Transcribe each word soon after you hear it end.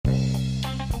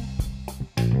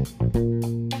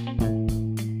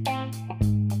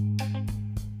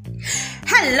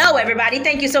Hello, everybody.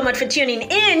 Thank you so much for tuning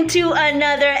in to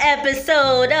another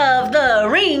episode of The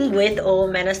Ring with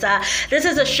Old Menasa. This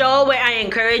is a show where I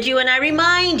encourage you and I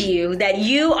remind you that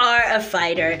you are a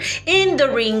fighter in the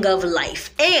ring of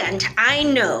life. And I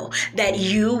know that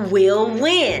you will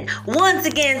win. Once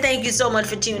again, thank you so much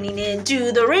for tuning in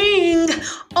to The Ring.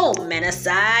 Old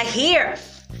Menasa here.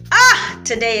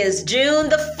 Today is June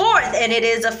the 4th and it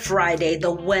is a Friday.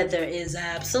 The weather is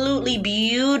absolutely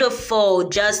beautiful.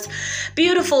 Just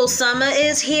beautiful. Summer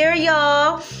is here,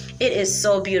 y'all. It is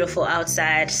so beautiful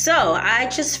outside. So I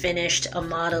just finished a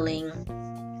modeling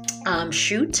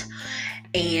shoot.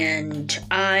 And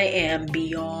I am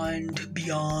beyond.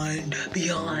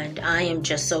 I am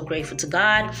just so grateful to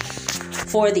God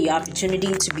for the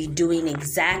opportunity to be doing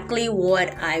exactly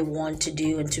what I want to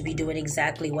do and to be doing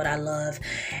exactly what I love.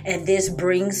 And this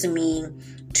brings me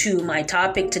to my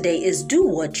topic today is do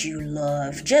what you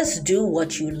love. Just do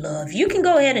what you love. You can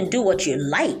go ahead and do what you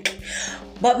like.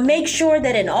 But make sure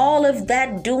that in all of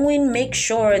that doing, make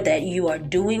sure that you are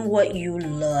doing what you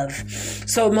love.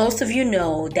 So most of you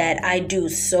know that I do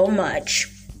so much.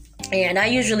 And I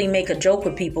usually make a joke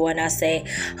with people and I say,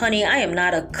 honey, I am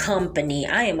not a company.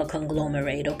 I am a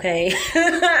conglomerate, okay?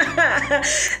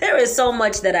 There is so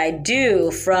much that I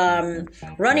do, from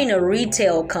running a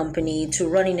retail company to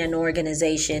running an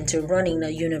organization to running a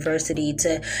university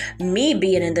to me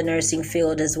being in the nursing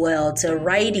field as well, to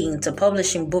writing, to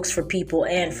publishing books for people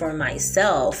and for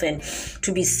myself, and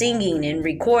to be singing and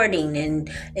recording and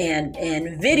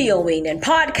videoing and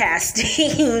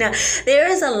podcasting. There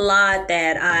is a lot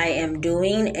that I am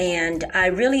doing, and I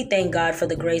really thank God for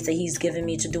the grace that He's given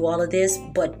me to do all of this.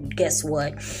 But guess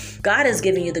what? God has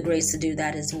given you the grace to do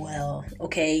that as well.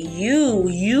 Okay,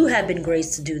 you have been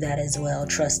graced to do that as well.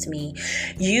 Trust me,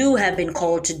 you have been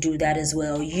called to do that as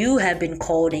well. You have been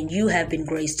called and you have been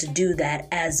graced to do that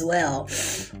as well.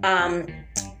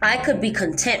 I could be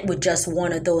content with just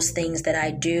one of those things that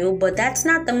I do, but that's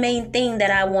not the main thing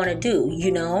that I want to do,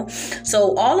 you know?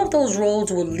 So all of those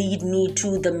roads will lead me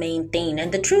to the main thing.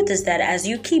 And the truth is that as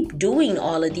you keep doing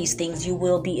all of these things, you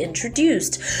will be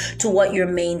introduced to what your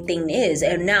main thing is.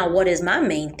 And now, what is my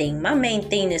main thing? My main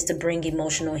thing is to bring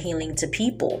emotional healing to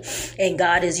people. And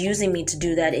God is using me to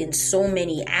do that in so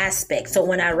many aspects. So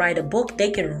when I write a book,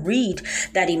 they can read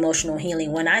that emotional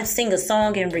healing. When I sing a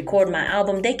song and record my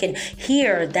album, they can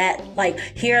hear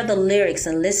the lyrics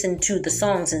and listen to the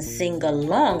songs and sing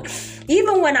along.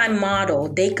 Even when I model,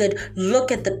 they could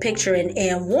look at the picture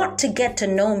and want to get to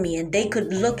know me, and they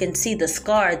could look and see the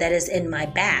scar that is in my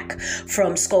back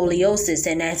from scoliosis.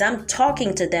 And as I'm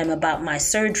talking to them about my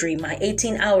surgery, my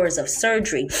 18 hours of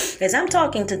surgery, as I'm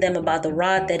talking to them about the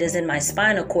rod that is in my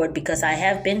spinal cord because I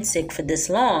have been sick for this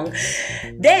long,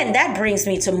 then that brings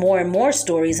me to more and more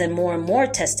stories and more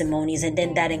testimonies. And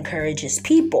then that encourages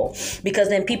people, because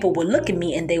then people will look at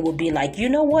me and they will be like, you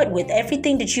know what, with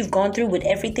everything that you've gone through, with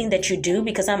everything that you do,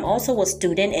 because I'm also a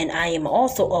student and I am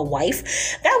also a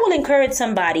wife, that will encourage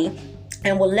somebody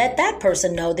and will let that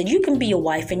person know that you can be a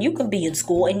wife and you can be in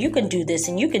school and you can do this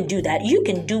and you can do that. You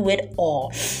can do it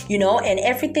all, you know, and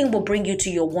everything will bring you to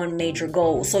your one major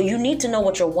goal. So you need to know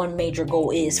what your one major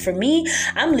goal is. For me,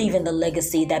 I'm leaving the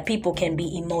legacy that people can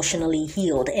be emotionally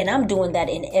healed. And I'm doing that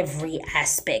in every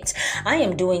aspect. I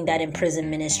am doing that in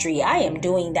prison ministry. I am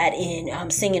doing that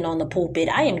in singing on the pulpit.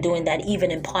 I am doing that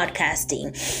even in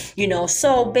podcasting, you know.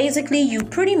 So basically, you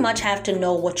pretty much have to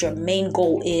know what your main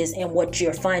goal is and what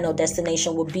your final destination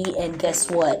will be. And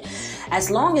guess what? As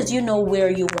long as you know where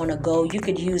you want to go, you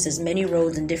could use as many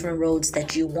roads and different roads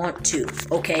that you want to,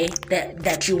 okay?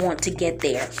 That you want to get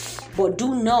there. But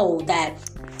do know that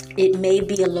it may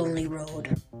be a lonely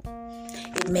road.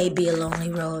 It may be a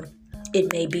lonely road.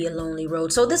 It may be a lonely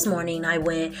road. So this morning I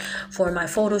went for my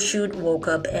photo shoot, woke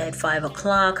up at 5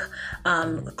 o'clock,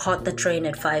 caught the train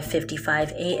at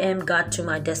 5:55 a.m., got to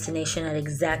my destination at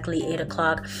exactly 8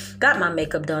 o'clock, got my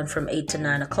makeup done from 8 to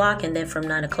 9 o'clock, and then from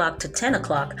 9 o'clock to 10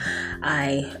 o'clock,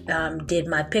 I did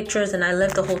my pictures, and I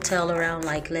left the hotel around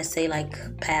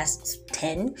past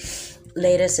 10.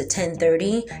 Latest at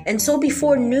 10:30, and so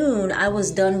before noon I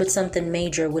was done with something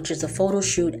major, which is a photo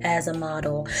shoot as a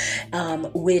model,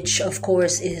 which of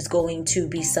course is going to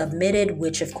be submitted,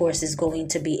 which of course is going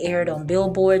to be aired on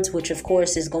billboards, which of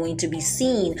course is going to be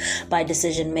seen by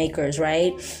decision makers,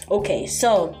 right? Okay,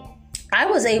 so I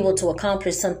was able to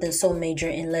accomplish something so major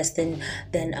in less than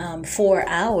 4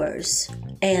 hours.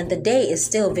 And the day is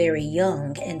still very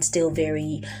young and still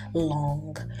very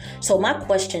long. So my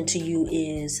question to you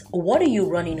is, what are you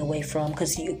running away from?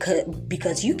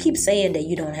 Because you keep saying that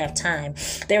you don't have time.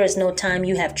 There is no time.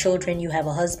 You have children. You have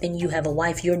a husband. You have a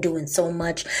wife. You're doing so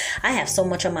much. I have so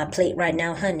much on my plate right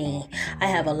now, honey. I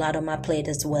have a lot on my plate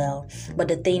as well. But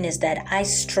the thing is that I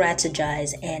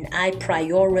strategize and I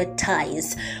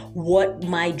prioritize what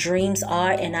my dreams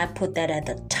are, and I put that at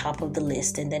the top of the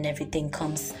list, and then everything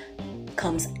comes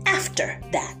after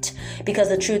that. Because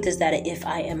the truth is that if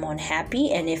I am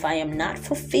unhappy and if I am not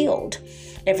fulfilled,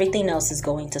 everything else is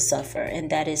going to suffer, and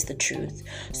that is the truth.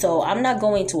 So I'm not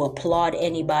going to applaud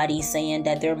anybody saying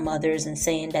that they're mothers and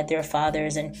saying that they're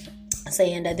fathers and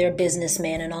saying that they're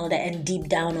businessmen and all that, and deep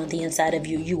down on the inside of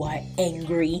you, you are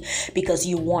angry because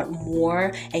you want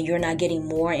more and you're not getting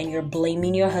more, and you're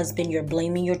blaming your husband, you're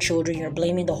blaming your children, you're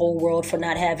blaming the whole world for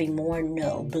not having more.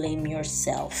 No, blame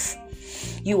yourself.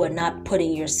 You are not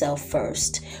putting yourself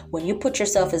first. When you put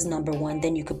yourself as number one,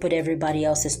 then you could put everybody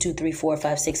else as 2, 3, 4,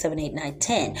 5, 6, 7, 8, 9,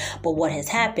 10. But what has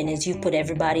happened is you've put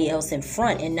everybody else in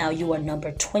front, and now you are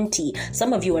number 20.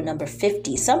 Some of you are number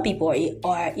 50. Some people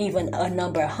are even a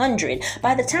number 100.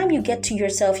 By the time you get to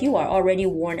yourself, you are already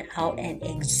worn out and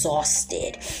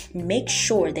exhausted. Make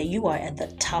sure that you are at the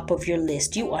top of your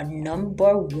list. You are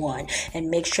number one,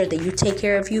 and make sure that you take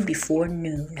care of you before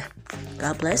noon.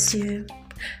 God bless you.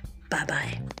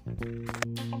 Bye-bye.